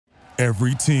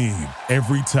Every team,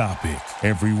 every topic,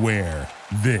 everywhere.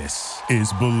 This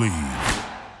is Believe.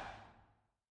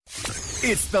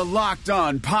 It's the Locked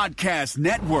On Podcast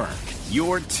Network,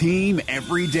 your team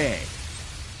every day.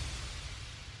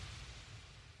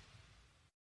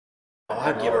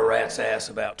 I give a rat's ass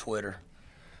about Twitter.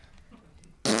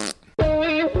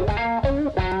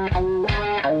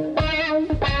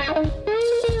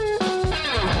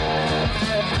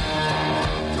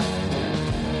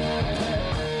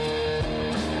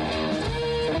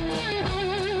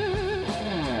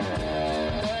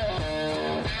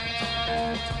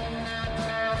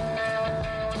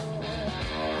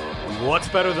 What's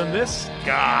better than this?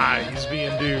 Guys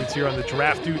being dudes here on the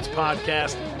Draft Dudes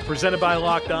podcast, presented by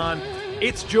Locked On.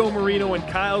 It's Joe Marino and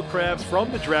Kyle Krabs from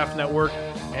the Draft Network,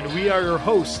 and we are your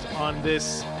hosts on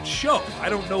this show. I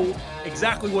don't know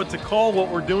exactly what to call what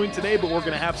we're doing today, but we're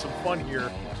going to have some fun here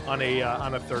on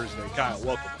a Thursday. Kyle,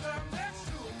 welcome.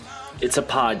 It's a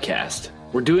podcast.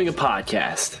 We're doing a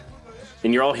podcast,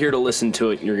 and you're all here to listen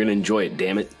to it, and you're going to enjoy it,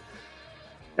 damn it.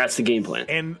 That's the game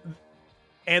plan.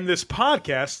 And this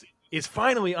podcast is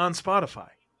finally on Spotify.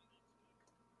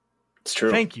 It's true.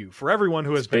 Thank you for everyone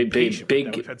who has been patient.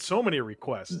 We've had so many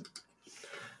requests.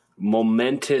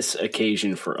 Momentous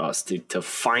occasion for us to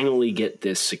finally get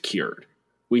this secured.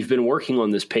 We've been working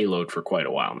on this payload for quite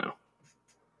a while now.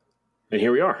 And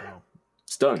here we are.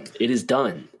 It's done. It is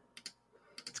done.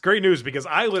 It's great news because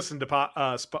I listened to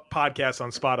podcasts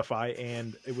on Spotify,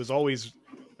 and it was always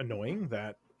annoying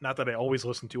that, not that I always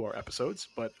listen to our episodes,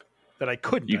 but that I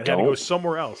couldn't. I had to go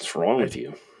somewhere else. What's wrong with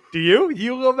you? Do you?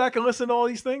 You go back and listen to all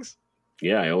these things?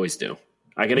 Yeah, I always do.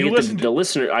 I gotta get the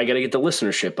listener. I gotta get the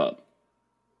listenership up.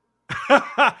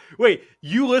 Wait,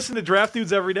 you listen to Draft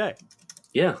Dudes every day?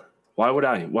 Yeah. Why would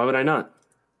I? Why would I not?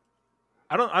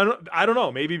 I don't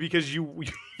know. Maybe because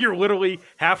you're literally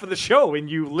half of the show and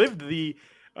you lived the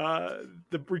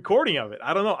recording of it.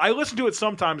 I don't know. I listen to it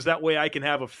sometimes. That way I can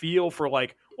have a feel for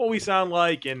like what we sound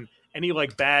like and any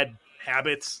like bad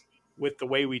habits with the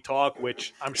way we talk,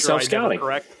 which I'm sure I never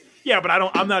correct. Yeah, but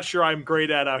I'm not sure I'm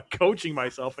great at coaching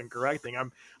myself and correcting.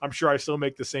 I'm sure I still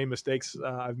make the same mistakes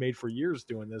I've made for years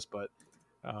doing this, but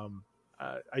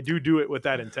I do it with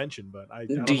that intention. But I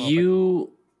don't know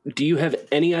do you have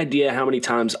any idea how many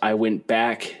times I went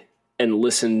back and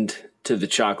listened to the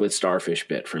chocolate starfish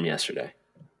bit from yesterday?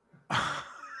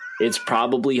 It's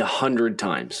probably 100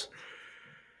 times,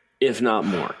 if not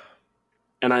more,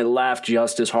 and I laughed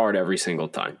just as hard every single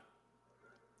time.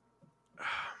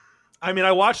 I mean,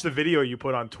 I watched the video you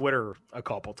put on Twitter a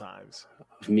couple times.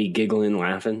 Me giggling,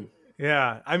 laughing.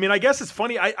 Yeah. I mean, I guess it's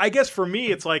funny. I guess for me,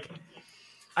 it's like,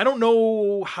 I don't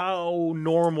know how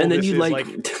normal and then this you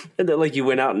is. And then you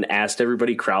went out and asked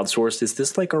everybody, crowdsourced, is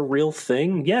this like a real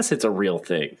thing? Yes, it's a real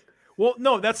thing. Well,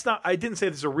 no, that's not. I didn't say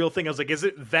this is a real thing. I was like, is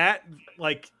it that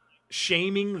like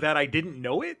shaming that I didn't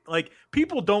know it? Like,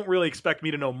 people don't really expect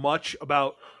me to know much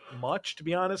about much, to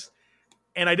be honest.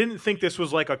 And I didn't think this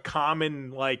was like a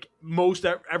common, like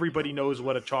everybody knows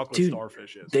what a chocolate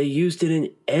starfish is. They used it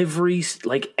in every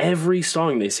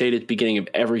song. They say it at the beginning of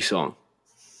every song.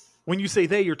 When you say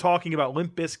they, you're talking about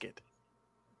Limp Bizkit.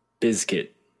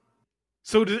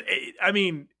 So does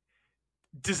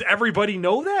everybody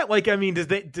know that? Like, I mean,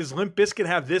 does Limp Bizkit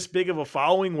have this big of a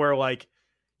following where like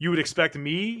you would expect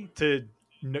me to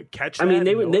catch that? I mean,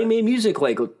 they made music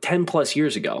like 10 plus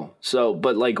years ago. So,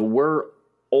 but like we're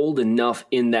old enough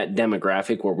in that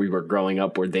demographic where we were growing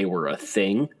up where they were a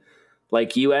thing.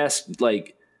 Like, you ask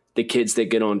like the kids that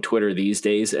get on Twitter these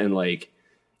days and like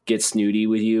get snooty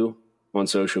with you on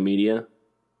social media,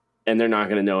 and they're not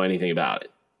going to know anything about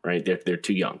it, right? They're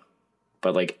too young.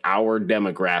 But like our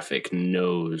demographic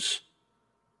knows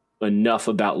enough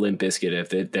about Limp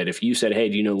Bizkit that if you said, hey,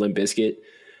 do you know Limp Bizkit?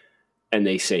 And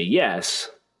they say yes,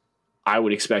 I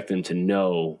would expect them to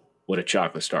know what a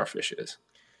chocolate starfish is.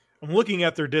 I'm looking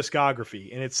at their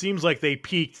discography, and it seems like they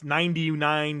peaked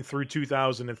 99 through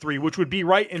 2003, which would be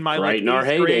right in my in our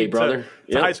heyday, brother.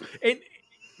 To high school. And,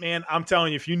 man, I'm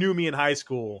telling you, if you knew me in high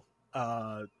school,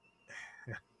 I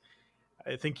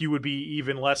think you would be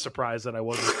even less surprised that I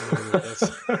wasn't familiar with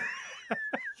this.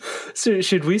 So,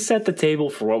 should we set the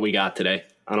table for what we got today?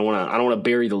 I don't want to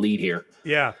bury the lead here.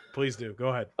 Yeah, please do. Go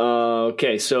ahead.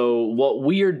 Okay, so what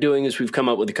we are doing is we've come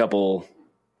up with a couple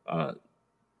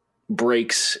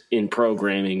breaks in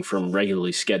programming from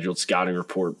regularly scheduled scouting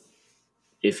report.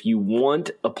 If you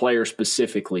want a player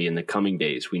specifically in the coming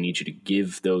days, we need you to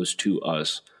give those to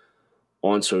us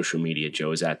on social media.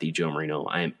 Joe is at the Joe Marino.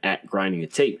 I am at Grinding the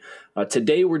Tape.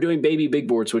 Today we're doing baby big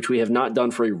boards, which we have not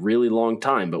done for a really long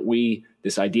time, but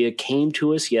this idea came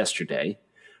to us yesterday.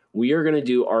 We are going to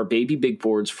do our baby big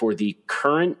boards for the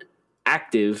current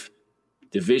active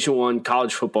Division I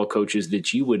college football coaches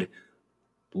that you would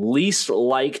least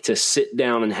like to sit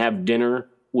down and have dinner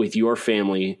with your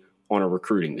family on a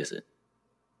recruiting visit.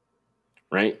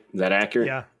 Right? Is that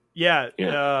accurate? Yeah.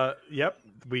 Yep.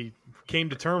 We came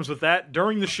to terms with that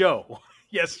during the show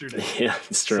yesterday. Yeah,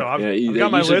 it's true. So I've it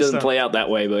got my usually list. doesn't play out that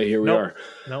way, but here we are.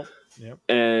 Nope. Yep.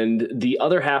 And the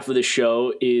other half of the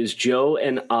show is Joe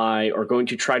and I are going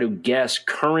to try to guess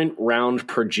current round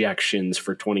projections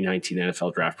for 2019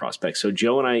 NFL draft prospects. So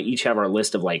Joe and I each have our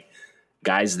list of like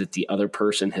guys that the other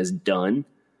person has done,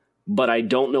 but I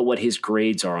don't know what his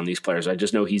grades are on these players. I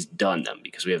just know he's done them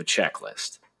because we have a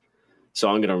checklist. So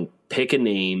I'm going to pick a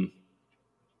name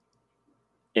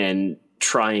and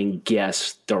try and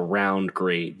guess the round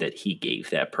grade that he gave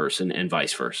that person and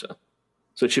vice versa.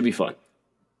 So it should be fun.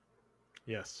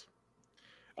 Yes.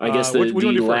 I guess the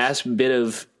last bit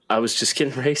of, I was just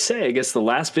getting ready to say, I guess the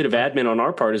last bit of admin on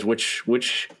our part is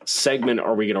which segment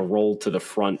are we going to roll to the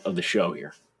front of the show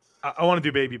here? I want to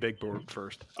do Baby Big Board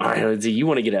first. All right, you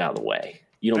want to get it out of the way.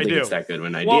 You don't think it's that good of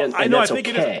an idea, well, and that's I think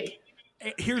okay.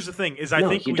 Here's the thing: I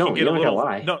think we can get a little.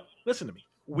 Lie. No, listen to me.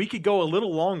 We could go a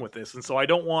little long with this, and so I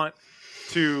don't want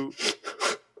to.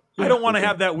 I don't want to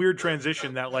have that weird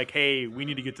transition that like, hey, we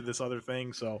need to get to this other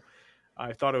thing. So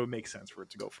I thought it would make sense for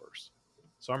it to go first.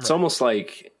 So it's almost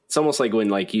like when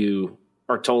like you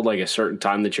are told like a certain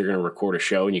time that you're going to record a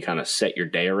show, and you kind of set your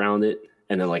day around it,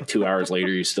 and then like 2 hours later,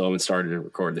 you still haven't started to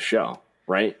record the show,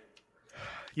 right?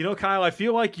 You know, Kyle, I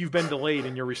feel like you've been delayed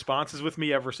in your responses with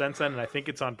me ever since then, and I think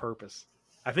it's on purpose.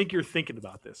 I think you're thinking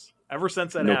about this ever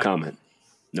since that happened.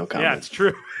 No comment. Yeah, it's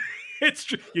true. It's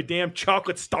true. You damn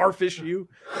chocolate starfish, you.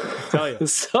 I tell you.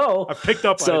 I picked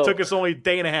up on it. It took us only a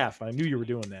day and a half. I knew you were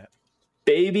doing that.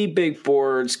 Baby Big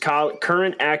Boards,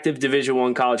 current active Division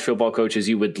I college football coaches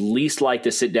you would least like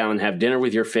to sit down and have dinner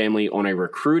with your family on a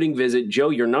recruiting visit. Joe,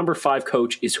 your number 5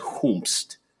 coach is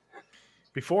whomst.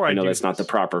 I know that's not the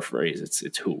proper phrase.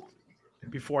 It's who.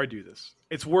 Before I do this,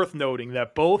 it's worth noting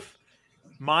that both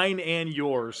mine and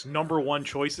yours number 1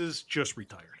 choices just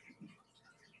retired.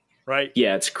 Right?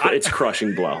 Yeah, it's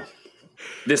crushing blow.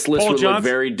 This list would look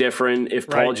very different if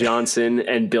Paul Johnson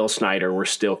and Bill Snyder were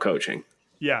still coaching.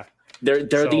 Yeah. They're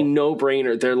the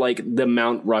no-brainer. They're like the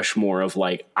Mount Rushmore of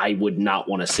like, I would not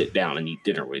want to sit down and eat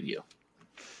dinner with you.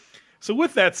 So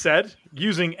with that said,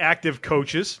 using active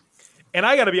coaches, and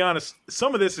I got to be honest,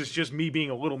 some of this is just me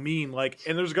being a little mean. Like,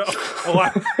 and there's a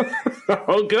lot.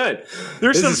 Oh, good.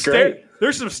 There's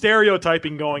some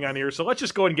stereotyping going on here, so let's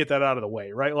just go ahead and get that out of the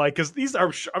way, right? Like, because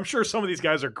I'm sure some of these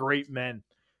guys are great men,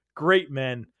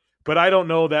 but I don't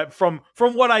know that from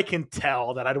what I can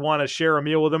tell that I'd want to share a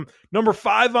meal with them. Number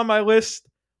 5 on my list,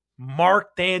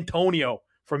 Mark D'Antonio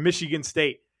from Michigan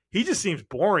State. He just seems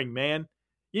boring, man.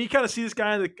 You kind of see this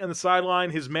guy on the sideline,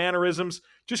 his mannerisms.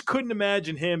 Just couldn't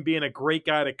imagine him being a great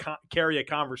guy to carry a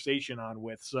conversation on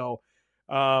with. So,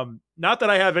 not that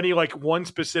I have any like one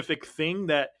specific thing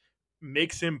that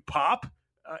makes him pop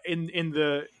in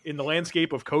the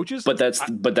landscape of coaches. But that's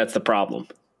the problem.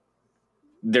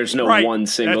 There's no one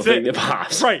single thing that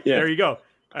pops. Right. Yeah. There you go.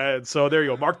 So there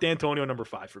you go. Mark D'Antonio, number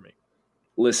 5 for me.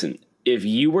 Listen, if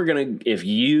you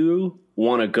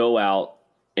want to go out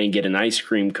and get an ice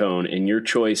cream cone and your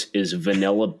choice is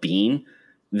vanilla bean,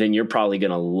 then you're probably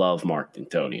going to love Mark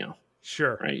D'Antonio.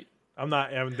 Sure. Right. I'm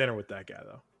not having dinner with that guy,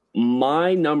 though.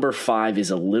 My number 5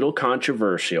 is a little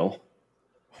controversial.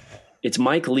 It's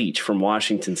Mike Leach from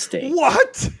Washington State.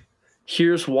 What?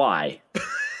 Here's why.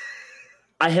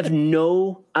 I have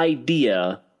no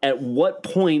idea at what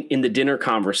point in the dinner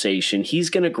conversation he's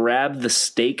going to grab the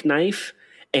steak knife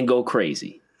and go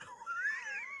crazy.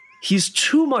 He's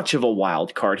too much of a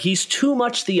wild card. He's too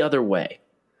much the other way.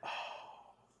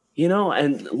 You know,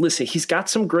 and listen, he's got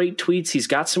some great tweets. He's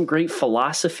got some great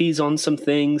philosophies on some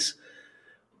things.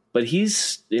 But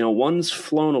he's, one's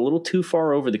flown a little too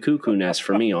far over the cuckoo nest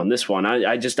for me on this one.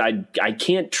 I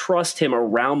can't trust him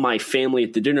around my family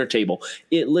at the dinner table.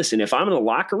 Listen, if I'm in a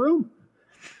locker room,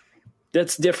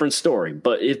 that's a different story.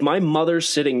 But if my mother's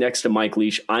sitting next to Mike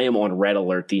Leach, I am on red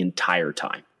alert the entire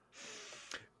time.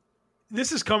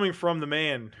 This is coming from the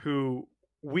man who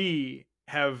we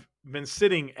have been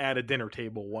sitting at a dinner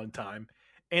table one time,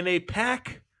 and a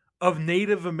pack of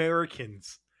Native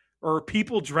Americans or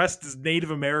people dressed as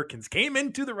Native Americans came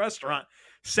into the restaurant,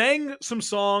 sang some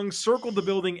songs, circled the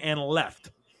building, and left.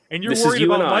 And you're worried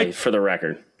about Mike, for the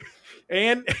record,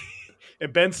 and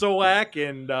Ben Solak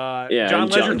and John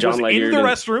Legend was in the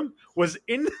restroom.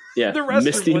 The restroom.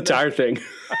 Missed the entire thing.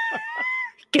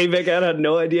 Came back out, had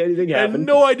no idea anything happened. Had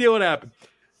no idea what happened.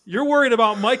 You're worried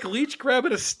about Mike Leach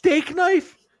grabbing a steak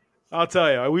knife? I'll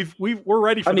tell you, we're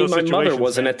ready for those situations. My mother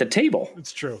wasn't at the table.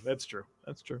 It's true. That's true.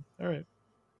 All right.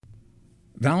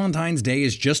 Valentine's Day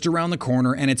is just around the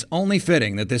corner, and it's only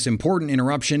fitting that this important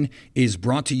interruption is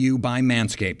brought to you by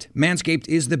Manscaped. Manscaped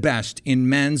is the best in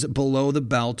men's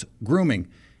below-the-belt grooming.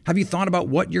 Have you thought about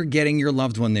what you're getting your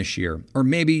loved one this year? Or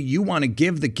maybe you want to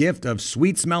give the gift of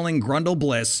sweet-smelling Grundle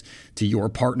bliss to your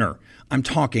partner. I'm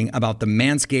talking about the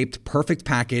Manscaped Perfect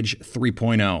Package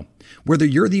 3.0. Whether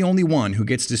you're the only one who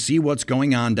gets to see what's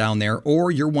going on down there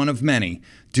or you're one of many,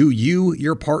 do you,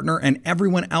 your partner, and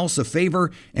everyone else a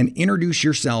favor and introduce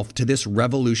yourself to this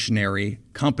revolutionary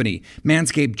company.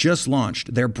 Manscaped just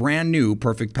launched their brand new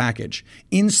Perfect Package.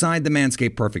 Inside the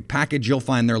Manscaped Perfect Package, you'll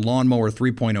find their Lawnmower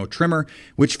 3.0 trimmer,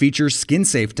 which features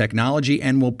skin-safe technology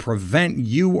and will prevent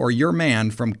you or your man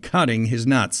from cutting his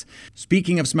nuts.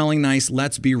 Speaking of smelling nice,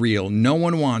 let's be real. No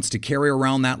one wants to carry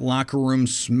around that locker room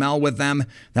smell with them.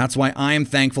 That's why I am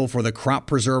thankful for the Crop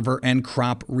Preserver and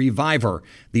Crop Reviver.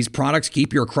 These products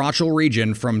keep your crotchal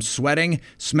region from sweating,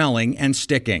 smelling, and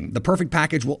sticking. The Perfect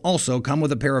Package will also come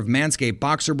with a pair of Manscaped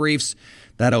boxer briefs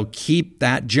that'll keep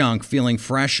that junk feeling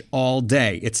fresh all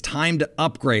day. It's time to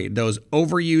upgrade those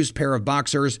overused pair of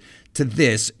boxers to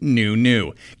this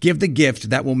new. Give the gift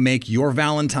that will make your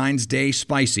Valentine's Day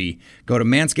spicy. Go to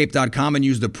manscaped.com and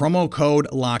use the promo code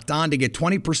LOCKEDON to get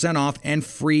 20% off and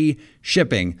free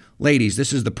shipping. Ladies,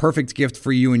 this is the perfect gift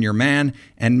for you and your man.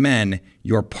 And men,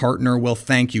 your partner will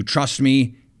thank you. Trust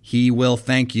me, he will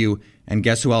thank you. And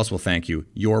guess who else will thank you?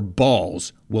 Your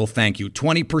balls will thank you.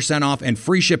 20% off and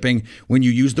free shipping when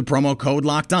you use the promo code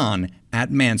LOCKEDON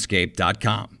at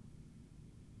manscaped.com.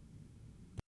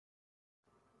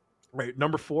 Right,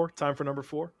 number 4. Time for number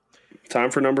 4.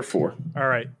 Time for number 4. All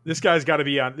right, this guy's got to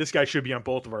be on. This guy should be on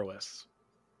both of our lists.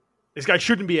 This guy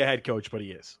shouldn't be a head coach, but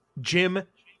he is. Jim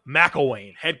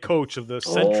McElwain, head coach of the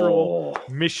Central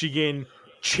Michigan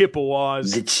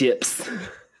Chippewas. The Chips.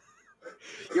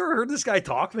 You ever heard this guy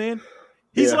talk, man?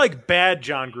 He's like bad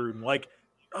John Gruden. Like,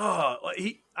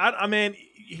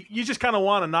 you just kind of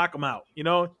want to knock him out. You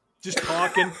know, just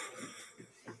talking.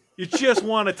 You just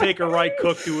want to take a right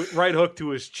hook to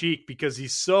his cheek because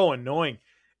he's so annoying.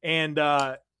 And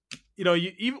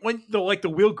you even when the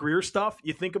Will Grier stuff,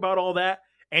 you think about all that,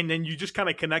 and then you just kind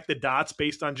of connect the dots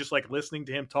based on just like listening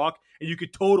to him talk, and you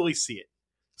could totally see it.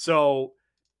 So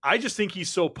I just think he's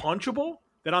so punchable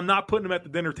that I'm not putting him at the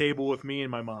dinner table with me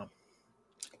and my mom.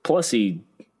 Plus, he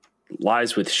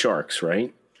lies with sharks,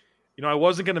 right? You know, I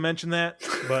wasn't going to mention that,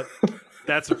 but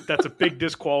that's a big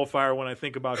disqualifier when I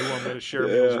think about who I'm going to share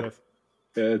meals with.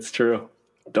 Yeah, it's true.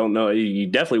 Don't know. You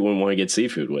definitely wouldn't want to get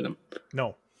seafood with him.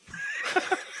 No.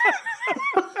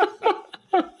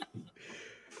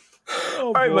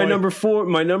 All right, my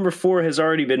number four has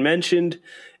already been mentioned.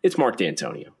 It's Mark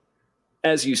D'Antonio.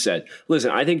 As you said,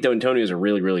 listen, I think D'Antonio is a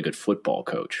really, really good football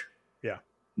coach. Yeah.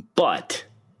 But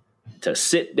to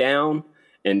sit down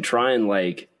and try and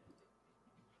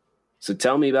so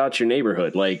tell me about your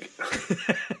neighborhood.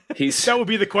 That would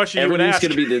be the question you would ask.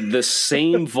 Everything's going to be the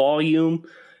same volume.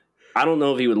 I don't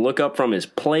know if he would look up from his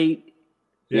plate.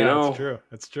 Yeah,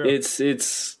 that's true.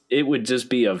 It would just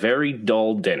be a very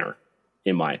dull dinner,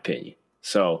 in my opinion.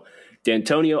 So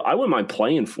D'Antonio, I wouldn't mind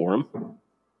playing for him,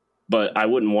 but I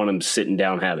wouldn't want him sitting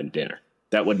down having dinner.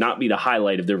 That would not be the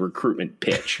highlight of the recruitment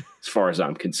pitch, as far as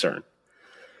I'm concerned.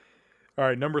 All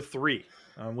right, number 3.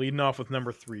 I'm leading off with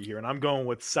number 3 here, and I'm going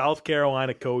with South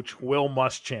Carolina coach Will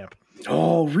Muschamp.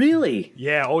 Oh, really?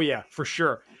 Yeah, for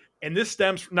sure. And this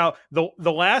stems from, now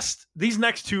these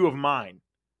next 2 of mine,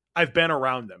 I've been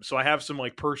around them, so I have some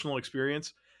personal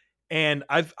experience. And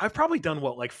I've probably done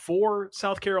 4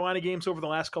 South Carolina games over the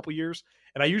last couple of years,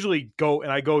 and I usually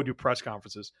go do press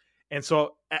conferences. And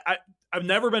so I've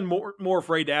never been more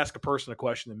afraid to ask a person a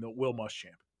question than Will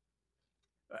Muschamp.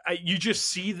 You just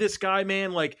see this guy,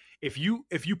 man. If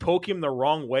you poke him the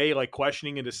wrong way,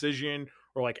 questioning a decision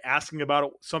or asking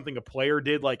about something a player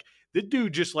did, the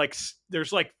dude just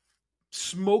there's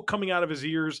smoke coming out of his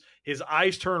ears, his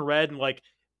eyes turn red, and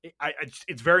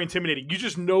it's very intimidating. You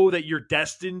just know that you're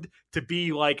destined to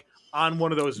be on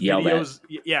one of those videos.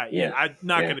 Yeah. I'm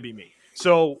not going to be me.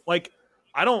 So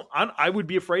I would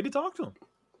be afraid to talk to him.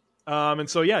 And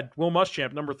so Will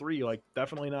Muschamp, number 3,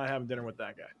 definitely not having dinner with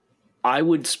that guy. I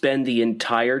would spend the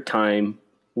entire time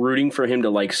rooting for him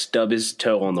to stub his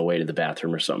toe on the way to the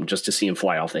bathroom or something, just to see him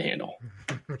fly off the handle.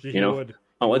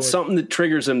 It's something that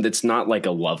triggers him that's not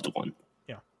a loved one.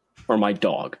 Yeah. Or my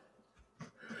dog.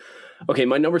 Okay,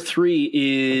 my number 3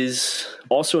 is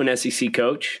also an SEC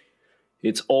coach.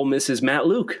 It's Ole Miss's Matt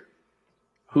Luke,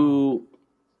 who,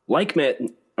 like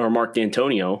Mark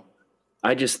D'Antonio,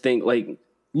 I just think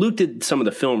Luke did some of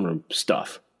the film room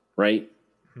stuff, right?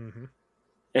 Mm-hmm.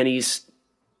 And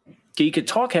he could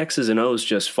talk X's and O's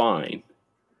just fine.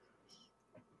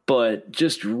 but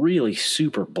just really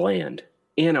super bland.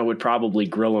 And I would probably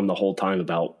grill them the whole time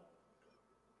about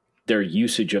their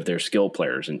usage of their skill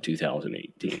players in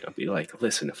 2018. I'd be like,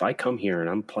 listen, if I come here and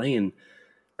I'm playing,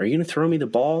 are you going to throw me the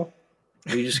ball?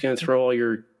 Or are you just going to throw all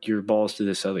your balls to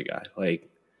this other guy? Like,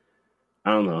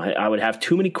 I don't know. I would have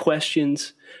too many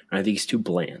questions, and I think he's too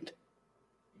bland.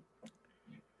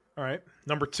 All right.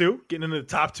 Number 2, getting into the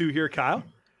top 2 here, Kyle.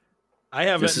 I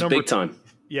have this is big time.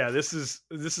 Yeah, this is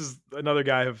another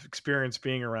guy I've experienced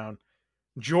being around.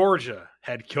 Georgia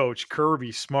head coach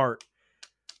Kirby Smart.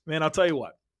 Man, I'll tell you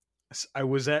what. I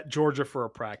was at Georgia for a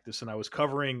practice, and I was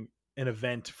covering an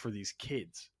event for these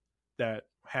kids that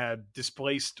had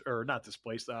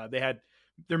they had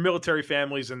their military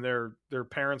families and their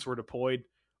parents were deployed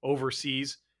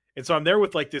overseas. And so I'm there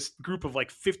with like this group of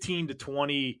like 15 to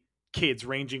 20 kids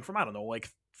ranging from, I don't know, like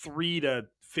 3 to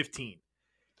 15.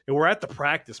 And we're at the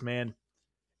practice, man.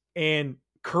 And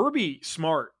Kirby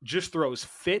Smart just throws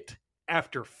fit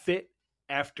after fit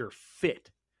after fit.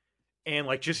 And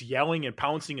like just yelling and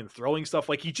pouncing and throwing stuff.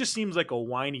 Like he just seems like a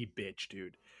whiny bitch,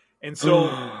 dude. And so,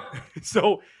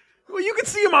 well, you can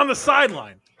see him on the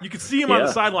sideline. You can see him on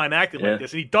the sideline acting like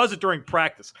this. And he does it during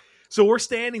practice. So we're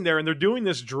standing there and they're doing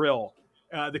this drill.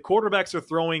 The quarterbacks are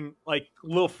throwing like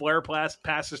little flare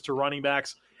passes to running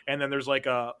backs. And then there's like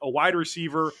a wide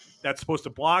receiver that's supposed to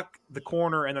block the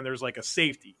corner. And then there's like a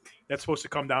safety that's supposed to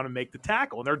come down and make the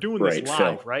tackle. And they're doing this live,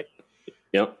 Phil. right?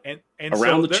 Yep. And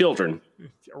around so the children.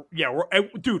 Yeah,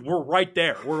 we're right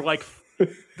there. We're like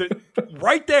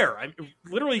right there. I'm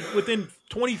literally within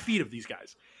 20 feet of these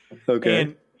guys. Okay.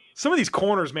 And some of these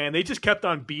corners, man, they just kept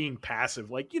on being passive.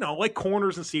 Like, like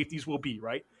corners and safeties will be,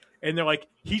 right? And they're like,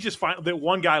 he just that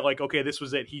one guy, like, okay, this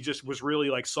was it. He just was really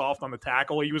like soft on the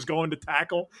tackle. He was going to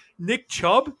tackle Nick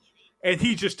Chubb, and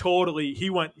he just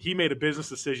he made a business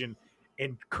decision,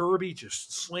 and Kirby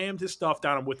just slammed his stuff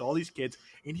down with all these kids,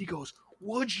 and he goes,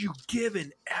 would you give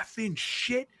an effing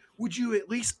shit? Would you at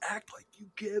least act like you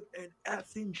give an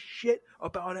effing shit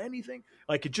about anything?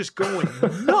 Like, it's just going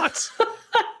nuts.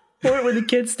 What were the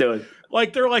kids doing?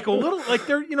 Like, they're like a little, like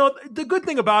they're, the good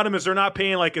thing about them is they're not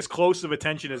paying like as close of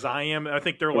attention as I am. And I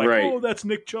think they're like, oh, that's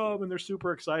Nick Chubb. And they're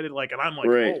super excited. Like, and I'm like,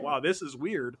 oh, wow, this is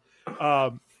weird.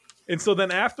 And so then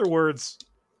afterwards,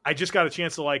 I just got a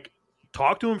chance to like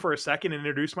talk to him for a second and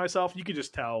introduce myself. You could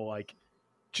just tell, like,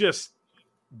 just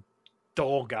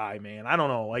dull guy, man. I don't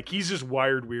know. Like, he's just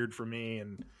wired weird for me.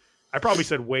 And I probably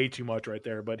said way too much right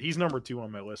there, but he's number 2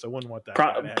 on my list. I wouldn't want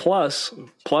that.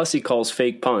 Plus he calls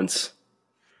fake punts.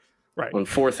 Right. On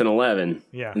 4th and 11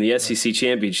 in the SEC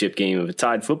championship game of a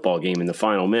tied football game in the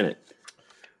final minute.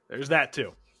 There's that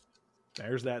too.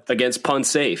 Against Punt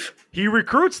Safe. He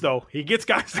recruits, though. He gets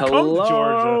guys to come to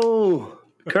Georgia.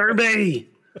 Kirby.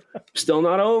 Still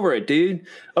not over it, dude.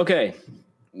 Okay,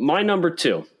 my number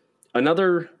 2.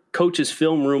 Another Coach's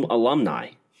Film Room alumni,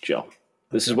 Joe.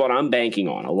 This is what I'm banking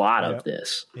on, a lot of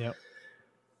this. Yep.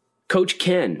 Coach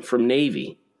Ken from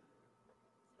Navy.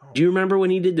 Do you remember when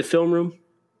he did the film room?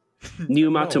 New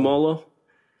Matamolo?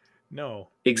 No.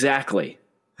 Exactly.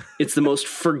 It's the most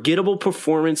forgettable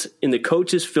performance in the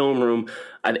Coach's Film Room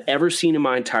I've ever seen in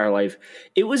my entire life.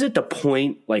 It was at the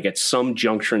point, like at some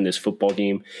juncture in this football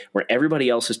game, where everybody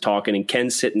else is talking and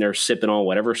Ken's sitting there sipping on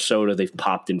whatever soda they've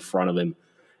popped in front of him.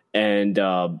 And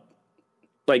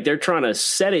like they're trying to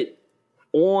set it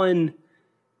on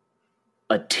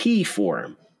a tee for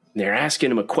him. They're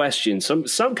asking him a question, some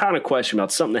kind of question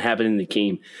about something that happened in the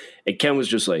game. And Ken was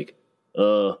just like,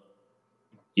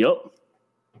 yup.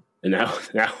 And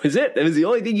that was it. That was the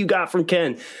only thing you got from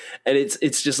Ken. And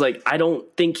it's just like, I don't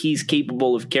think he's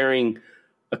capable of carrying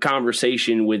a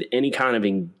conversation with any kind of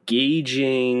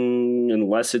engaging,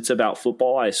 unless it's about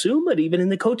football, I assume. But even in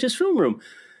the Coach's Film Room,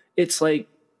 it's like,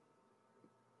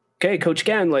 okay, Coach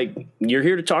Ken, like, you're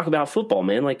here to talk about football,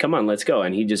 man. Like, come on, let's go.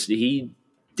 And he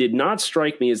did not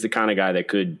strike me as the kind of guy that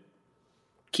could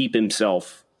keep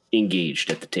himself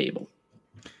engaged at the table.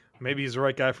 Maybe he's the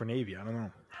right guy for Navy. I don't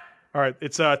know. All right,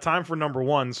 it's time for number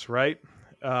 1s, right?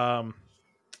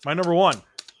 My number 1,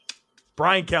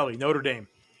 Brian Kelly, Notre Dame.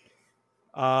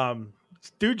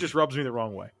 Dude just rubs me the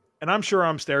wrong way. And I'm sure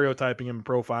I'm stereotyping him and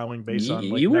profiling based on...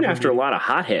 like, you went after a lot of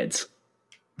hotheads.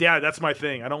 Yeah, that's my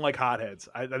thing. I don't like hotheads.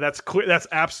 That's clear. That's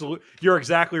absolute. You're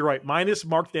exactly right. Minus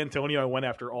Mark D'Antonio, I went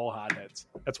after all hotheads.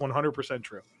 That's 100%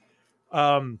 true.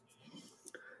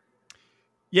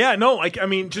 Yeah, no, like, I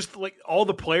mean, just like all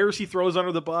the players he throws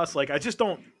under the bus, like, I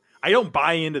don't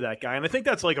buy into that guy. And I think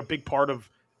that's like a big part of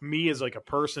me as like a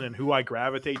person and who I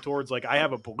gravitate towards. Like, I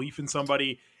have a belief in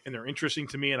somebody and they're interesting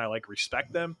to me and I like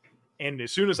respect them. And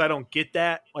as soon as I don't get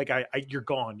that, like, you're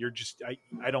gone. You're just,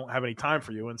 I don't have any time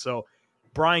for you. And so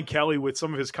Brian Kelly with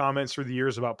some of his comments through the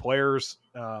years about players,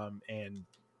 and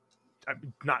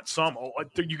not some.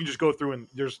 You can just go through and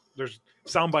there's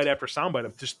soundbite after soundbite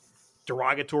of just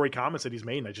derogatory comments that he's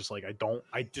made. And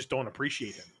I just don't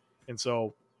appreciate him. And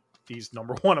so he's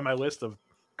number one on my list of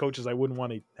coaches I wouldn't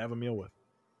want to have a meal with.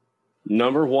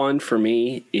 Number one for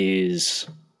me is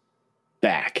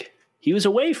back. He was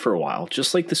away for a while,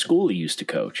 just like the school he used to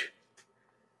coach.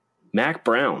 Mack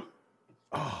Brown.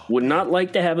 Would not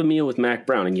like to have a meal with Mack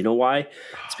Brown. And you know why?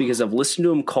 It's because I've listened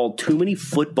to him call too many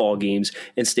football games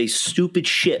and say stupid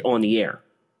shit on the air.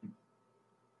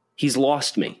 He's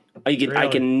lost me. I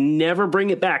can never bring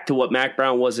it back to what Mack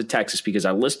Brown was at Texas because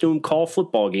I listened to him call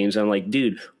football games and I'm like,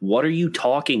 dude, what are you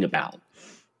talking about?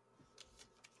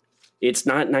 It's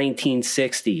not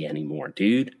 1960 anymore,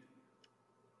 dude.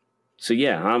 So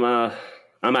yeah, I'm out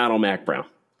on Mack Brown.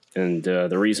 And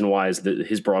the reason why is that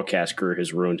his broadcast career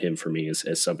has ruined him for me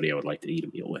as somebody I would like to eat a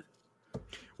meal with.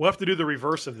 We'll have to do the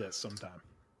reverse of this sometime.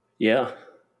 Yeah.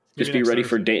 Just be ready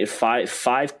for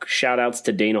five shout-outs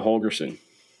to Dana Holgerson.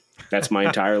 That's my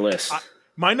entire list.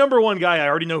 My number one guy, I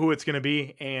already know who it's going to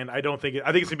be, and I think it's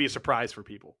going to be a surprise for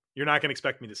people. You're not going to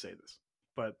expect me to say this,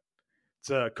 but it's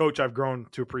a coach I've grown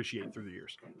to appreciate through the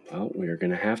years. Well, we're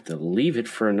going to have to leave it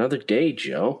for another day,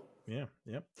 Joe. Yeah.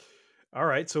 All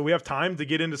right, so we have time to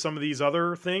get into some of these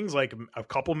other things, like a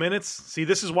couple minutes. See,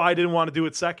 this is why I didn't want to do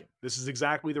it second. This is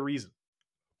exactly the reason.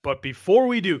 But before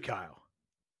we do, Kyle,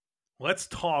 let's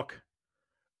talk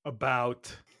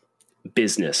about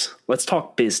business. Let's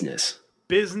talk business.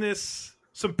 Business,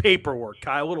 some paperwork,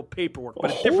 Kyle, a little paperwork,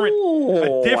 but a different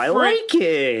I like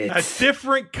it. A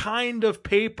different kind of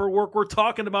paperwork. We're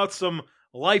talking about some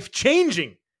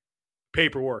life-changing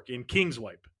paperwork in King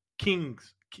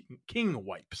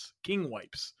wipes.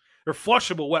 They're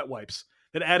flushable wet wipes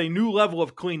that add a new level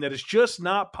of clean that is just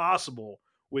not possible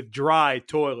with dry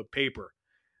toilet paper.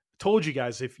 I told you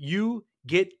guys, if you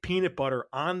get peanut butter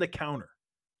on the counter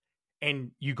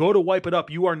and you go to wipe it up,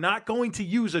 you are not going to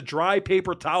use a dry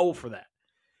paper towel for that.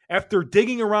 After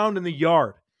digging around in the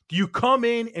yard, do you come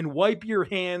in and wipe your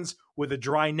hands with a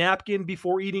dry napkin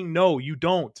before eating? No, you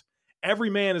don't. Every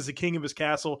man is the king of his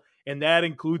castle, and that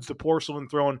includes the porcelain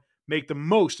throne. Make the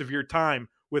most of your time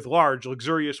with large,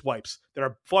 luxurious wipes that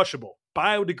are flushable,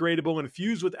 biodegradable, and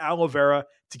infused with aloe vera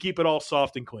to keep it all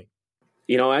soft and clean.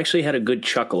 You know, I actually had a good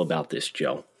chuckle about this,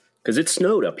 Joe, because it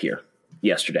snowed up here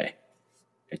yesterday.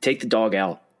 I take the dog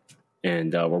out,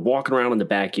 and we're walking around in the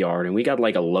backyard, and we got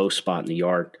like a low spot in the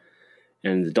yard.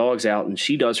 And the dog's out, and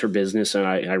she does her business, and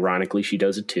ironically, she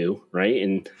does it too, right?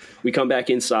 And we come back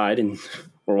inside, and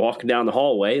we're walking down the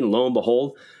hallway, and lo and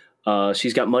behold,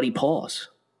 she's got muddy paws.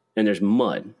 And there's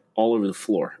mud all over the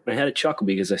floor. I had a chuckle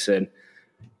because I said,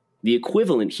 the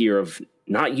equivalent here of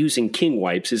not using King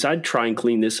wipes is I'd try and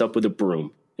clean this up with a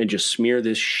broom and just smear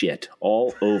this shit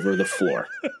all over the floor.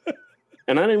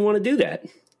 And I didn't want to do that.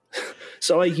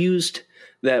 So I used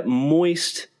that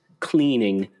moist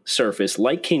cleaning surface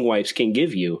like King wipes can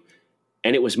give you,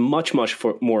 and it was much, much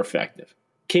more effective.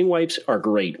 King wipes are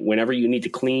great whenever you need to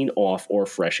clean off or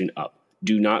freshen up.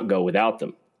 Do not go without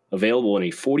them. Available in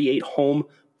a 48 home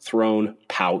thrown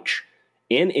pouch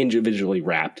and individually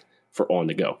wrapped for on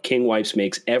the go. King Wipes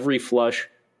makes every flush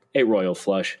a royal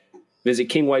flush. Visit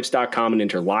kingwipes.com and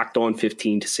enter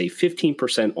LOCKEDON15 to save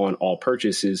 15% on all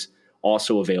purchases.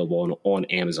 Also available on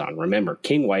Amazon. Remember,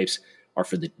 King Wipes are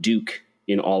for the Duke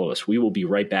in all of us. We will be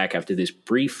right back after this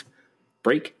brief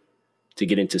break to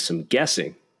get into some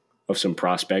guessing of some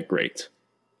prospect grades.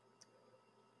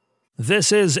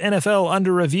 This is NFL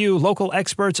Under Review, local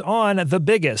experts on the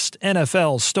biggest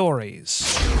NFL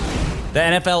stories. The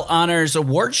NFL Honors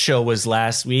Awards show was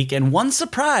last week, and one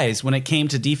surprise when it came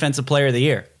to Defensive Player of the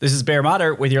Year. This is Bear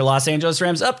Motter with your Los Angeles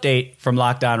Rams update from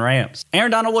Locked On Rams.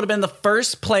 Aaron Donald would have been the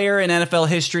first player in NFL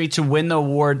history to win the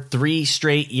award 3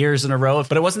 straight years in a row,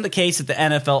 but it wasn't the case at the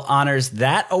NFL Honors.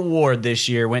 That award this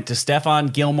year went to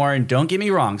Stephon Gilmore, and don't get me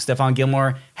wrong, Stephon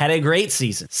Gilmore had a great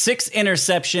season. 6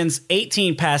 interceptions,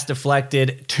 18 pass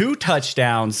deflected, 2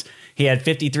 touchdowns. He had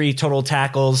 53 total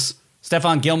tackles.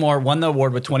 Stephon Gilmore won the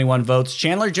award with 21 votes.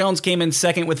 Chandler Jones came in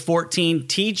second with 14.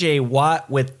 TJ Watt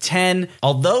with 10.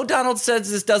 Although Donald says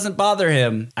this doesn't bother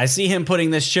him, I see him putting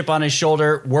this chip on his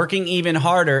shoulder, working even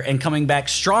harder, and coming back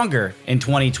stronger in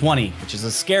 2020, which is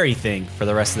a scary thing for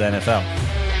the rest of the NFL.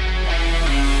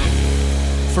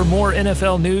 For more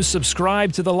NFL news,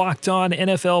 subscribe to the Locked On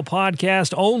NFL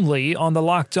podcast only on the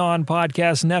Locked On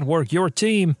Podcast Network, your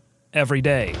team every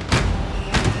day.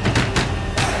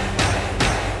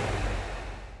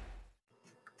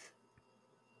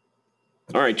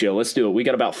 All right, Joe, let's do it. We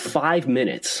got about 5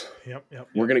 minutes. Yep.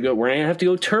 We're gonna have to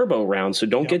go turbo round, so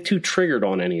don't get too triggered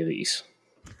on any of these.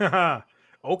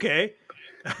 Okay.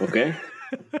 Okay.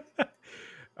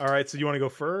 All right. So you want to go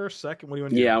first, second? What do you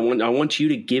want to do? Yeah, I want you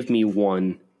to give me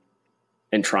one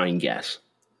and try and guess.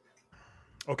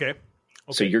 Okay.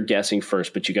 So you're guessing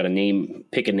first, but you got to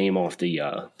pick a name off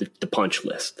the punch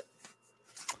list.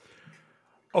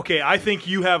 Okay, I think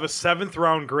you have a 7th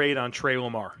round grade on Trey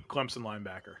Lamar, Clemson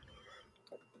linebacker.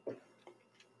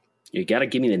 You got to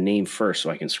give me the name first so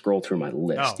I can scroll through my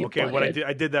list. Oh, okay. What I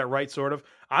did that right, sort of.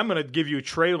 I'm going to give you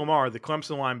Trey Lamar, the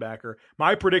Clemson linebacker.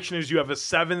 My prediction is you have a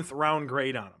 7th round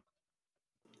grade on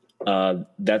him.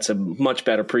 That's a much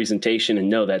better presentation, and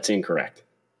no, that's incorrect.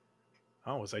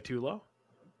 Oh, was I too low?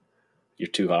 You're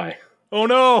too high. Oh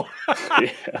no,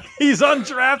 Yeah. He's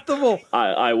undraftable.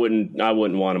 I wouldn't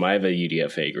want him. I have a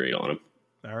UDFA grade on him.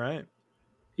 All right.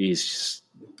 He's just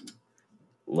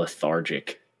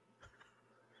lethargic.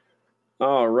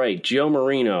 All right, Joe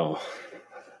Marino.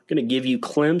 Going to give you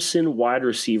Clemson wide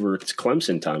receiver. It's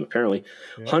Clemson time, apparently.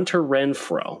 Yeah. Hunter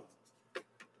Renfrow.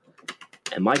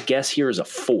 And my guess here is a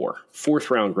 4th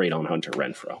round grade on Hunter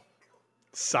Renfrow.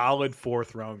 Solid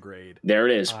 4th round grade. There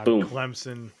it is. Boom.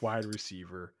 Clemson wide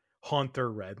receiver, Hunter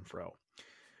Renfrow.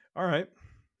 All right.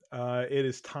 It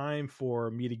is time for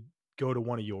me to go to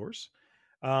one of yours.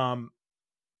 I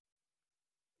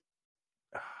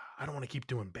don't want to keep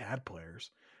doing bad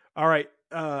players. All right.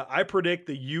 I predict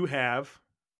that you have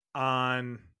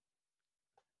on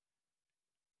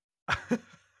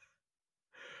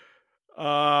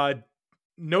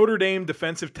Notre Dame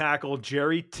defensive tackle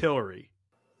Jerry Tillery.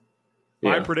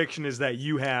 My prediction is that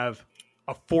you have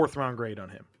a 4th round grade on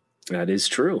him. That is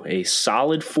true. A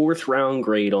solid 4th round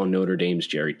grade on Notre Dame's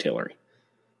Jerry Tillery.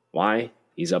 Why?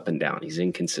 He's up and down. He's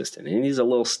inconsistent. And he's a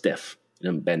little stiff. He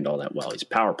doesn't bend all that well. He's a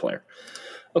power player.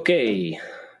 Okay,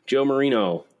 Joe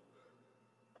Marino.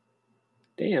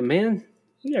 Damn, man.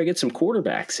 You got to get some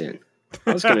quarterbacks in.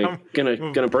 I was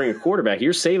gonna bring a quarterback.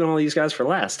 You're saving all these guys for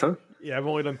last, huh? Yeah, I've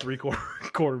only done 3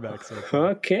 quarterbacks. So.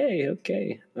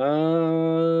 Okay.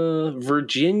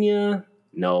 Virginia.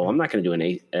 No, I'm not going to do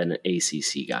an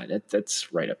ACC guy.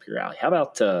 That's right up your alley. How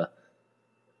about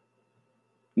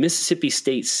Mississippi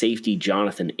State safety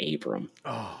Jonathan Abram?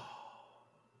 Oh.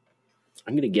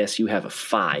 I'm going to guess you have a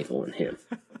 5 on him.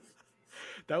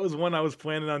 That was one I was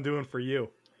planning on doing for you.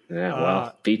 Yeah,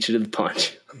 well, beat you to the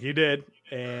punch. You did,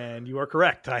 and you are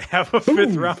correct. I have a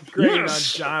 5th round grade on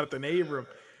Jonathan Abram.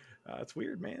 It's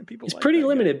weird, man. He's like pretty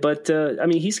limited, but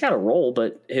he's got a role,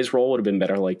 but his role would have been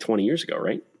better like 20 years ago,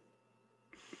 right?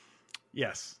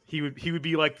 Yes, he would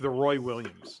be like the Roy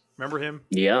Williams. Remember him?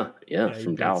 Yeah,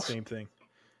 from Dallas. Same thing.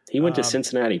 He went to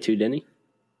Cincinnati too, didn't he?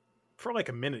 For like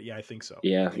a minute, yeah, I think so.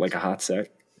 Yeah, like a hot sec.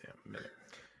 Yeah, a minute.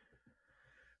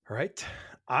 All right,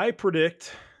 I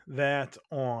predict that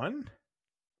on.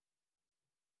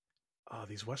 Oh,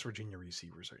 these West Virginia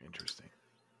receivers are interesting.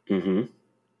 Mm-hmm.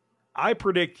 I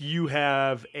predict you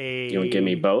have a. You want to give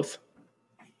me both?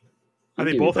 Are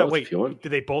they both have? Wait, do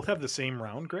they both have the same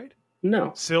round grade?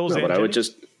 No, Sills. No, and but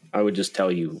Jennings? I would just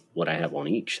tell you what I have on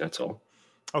each. That's all.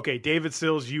 Okay, David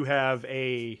Sills, you have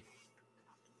a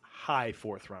high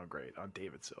 4th round grade on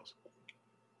David Sills.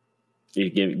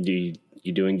 You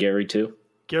doing Gary too?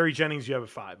 Gary Jennings, you have a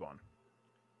 5 on.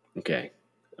 Okay,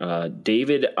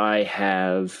 David, I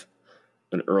have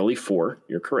an early 4.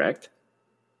 You're correct.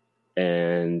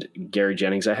 And Gary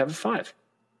Jennings, I have a 5.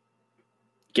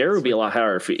 Gary would be a lot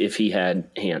higher if he had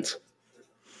hands.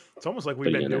 It's almost like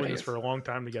we've been doing this for a long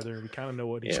time together, and we kind of know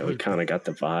what he's doing. Yeah, we kind of got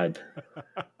the vibe.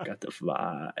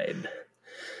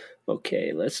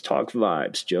 Okay, let's talk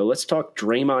vibes, Joe. Let's talk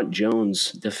Draymond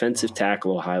Jones, defensive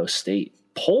tackle, Ohio State.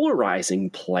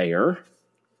 Polarizing player.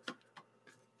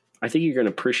 I think you're going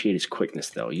to appreciate his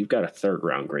quickness, though. You've got a 3rd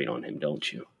round grade on him,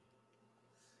 don't you?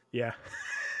 Yeah.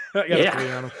 I got a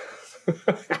 3 on him.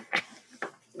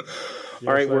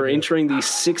 All right, we're entering the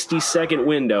 60-second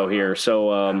window here.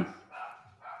 So,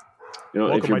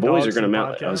 if your boys are going to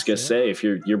mouth, I was going to say, if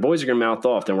your boys are going to mouth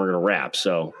off, then we're going to wrap.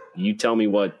 So, you tell me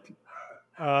what.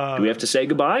 Do we have to say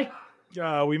goodbye?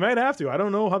 We might have to. I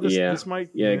don't know how this might.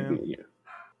 Yeah.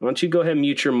 Why don't you go ahead and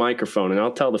mute your microphone, and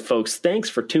I'll tell the folks thanks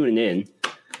for tuning in.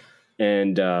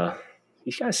 And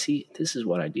you guys see, this is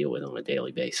what I deal with on a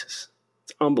daily basis.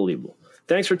 It's unbelievable.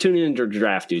 Thanks for tuning in to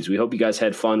Draft Dudes. We hope you guys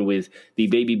had fun with the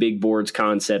Baby Big Boards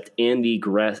concept and the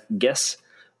Guess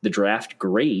the Draft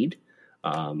grade.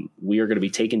 We are going to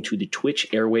be taken to the Twitch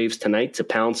airwaves tonight to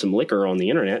pound some liquor on the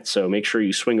internet. So make sure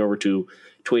you swing over to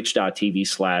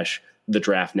twitch.tv/The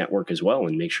Draft Network as well.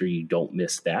 And make sure you don't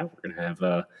miss that. We're going to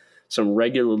have some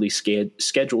regularly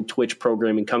scheduled Twitch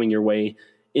programming coming your way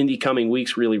in the coming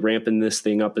weeks, really ramping this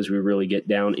thing up as we really get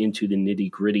down into the nitty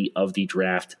gritty of the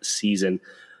draft season.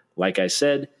 Like I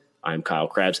said, I'm Kyle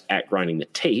Krabs at Grinding the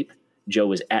Tape.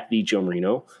 Joe is at the Joe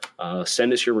Marino.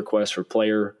 Send us your requests for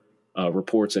player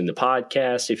reports in the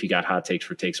podcast. If you got hot takes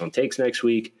for Takes on Takes next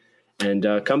week, and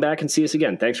come back and see us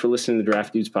again. Thanks for listening to the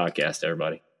Draft Dudes podcast,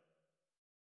 everybody.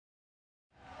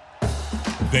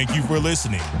 Thank you for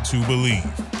listening to Believe.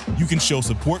 You can show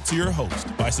support to your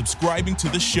host by subscribing to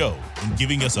the show and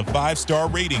giving us a 5-star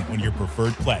rating on your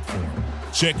preferred platform.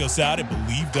 Check us out at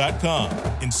Believe.com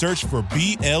and search for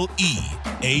BLEAV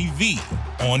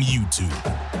on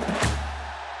YouTube.